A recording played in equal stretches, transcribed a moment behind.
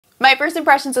My first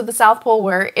impressions of the South Pole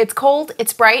were, it's cold,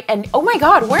 it's bright, and oh my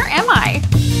god, where am I?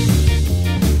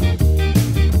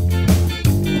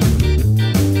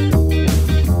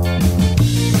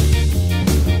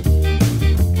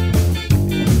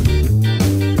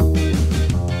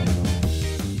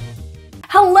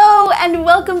 Hello and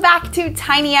welcome back to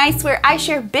Tiny Ice, where I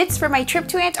share bits from my trip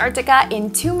to Antarctica in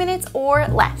 2 minutes or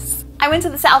less. I went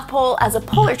to the South Pole as a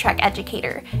PolarTREC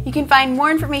educator. You can find more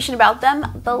information about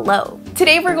them below.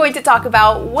 Today we're going to talk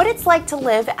about what it's like to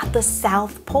live at the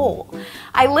South Pole.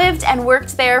 I lived and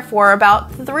worked there for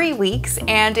about 3 weeks,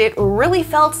 and it really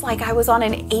felt like I was on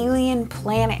an alien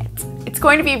planet. It's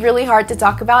going to be really hard to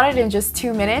talk about it in just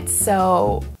 2 minutes,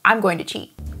 so I'm going to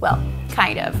cheat. Well,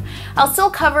 kind of. I'll still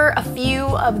cover a few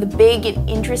of the big and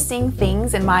interesting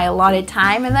things in my allotted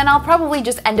time, and then I'll probably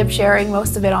just end up sharing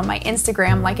most of it on my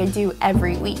Instagram like I do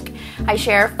every week. I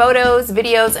share photos,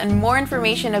 videos, and more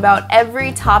information about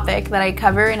every topic that I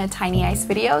cover in a Tiny Ice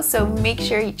video, so make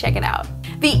sure you check it out.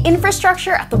 The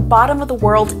infrastructure at the bottom of the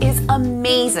world is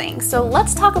amazing, so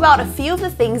let's talk about a few of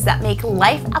the things that make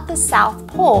life at the South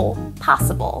Pole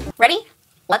possible. Ready?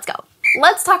 Let's go.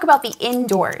 Let's talk about the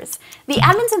indoors. The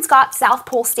Edmonton Scott South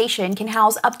Pole Station can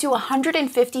house up to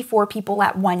 154 people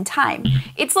at one time.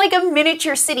 It's like a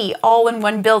miniature city all in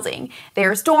one building.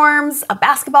 There's dorms, a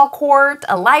basketball court,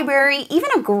 a library, even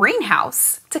a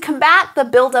greenhouse. To combat the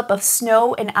buildup of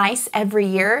snow and ice every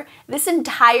year, this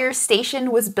entire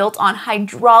station was built on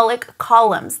hydraulic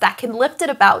columns that can lift it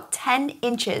about 10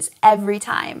 inches every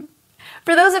time.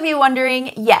 For those of you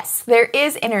wondering, yes, there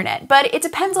is internet, but it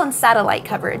depends on satellite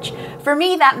coverage. For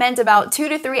me, that meant about 2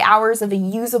 to 3 hours of a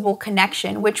usable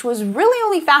connection, which was really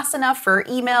only fast enough for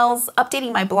emails,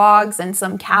 updating my blogs, and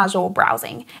some casual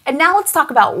browsing. And now let's talk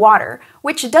about water,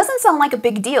 which doesn't sound like a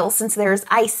big deal since there's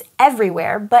ice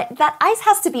everywhere, but that ice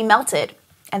has to be melted.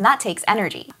 And that takes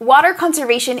energy. Water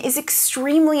conservation is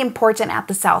extremely important at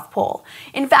the South Pole.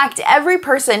 In fact, every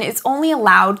person is only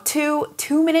allowed 2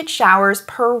 2-minute showers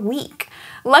per week.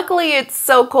 Luckily, it's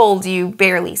so cold you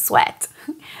barely sweat.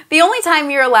 The only time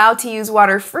you're allowed to use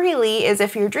water freely is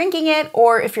if you're drinking it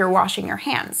or if you're washing your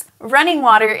hands. Running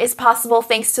water is possible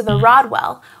thanks to the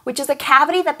Rodwell, which is a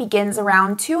cavity that begins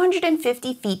around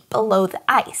 250 feet below the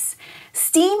ice.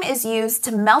 Steam is used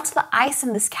to melt the ice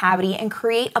in this cavity and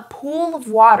create a pool of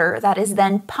water that is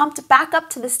then pumped back up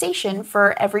to the station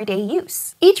for everyday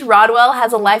use. Each Rodwell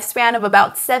has a lifespan of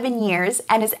about 7 years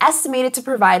and is estimated to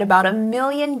provide about 1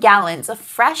 million gallons of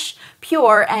fresh,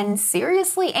 pure, and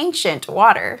seriously ancient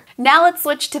water. Now let's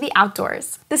switch to the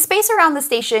outdoors. The space around the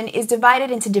station is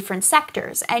divided into different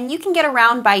sectors, and you can get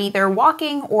around by either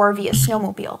walking or via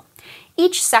snowmobile.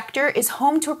 Each sector is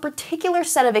home to a particular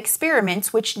set of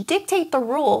experiments which dictate the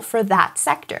rule for that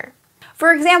sector.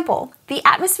 For example, the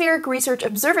Atmospheric Research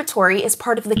Observatory is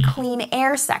part of the clean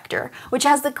air sector, which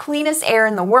has the cleanest air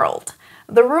in the world.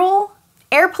 The rule?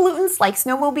 Air pollutants like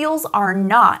snowmobiles are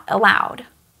not allowed.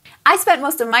 I spent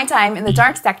most of my time in the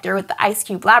dark sector with the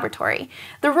IceCube Laboratory.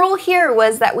 The rule here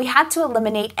was that we had to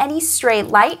eliminate any stray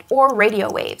light or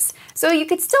radio waves. So you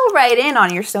could still ride in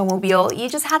on your snowmobile, you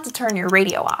just had to turn your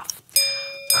radio off.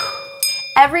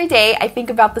 Every day I think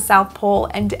about the South Pole,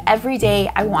 and every day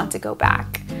I want to go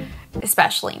back.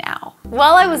 Especially now.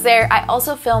 While I was there, I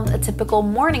also filmed a typical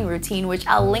morning routine, which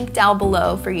I'll link down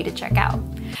below for you to check out.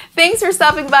 Thanks for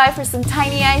stopping by for some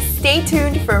Tiny Ice. Stay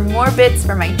tuned for more bits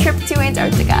from my trip to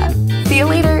Antarctica. See you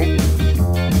later!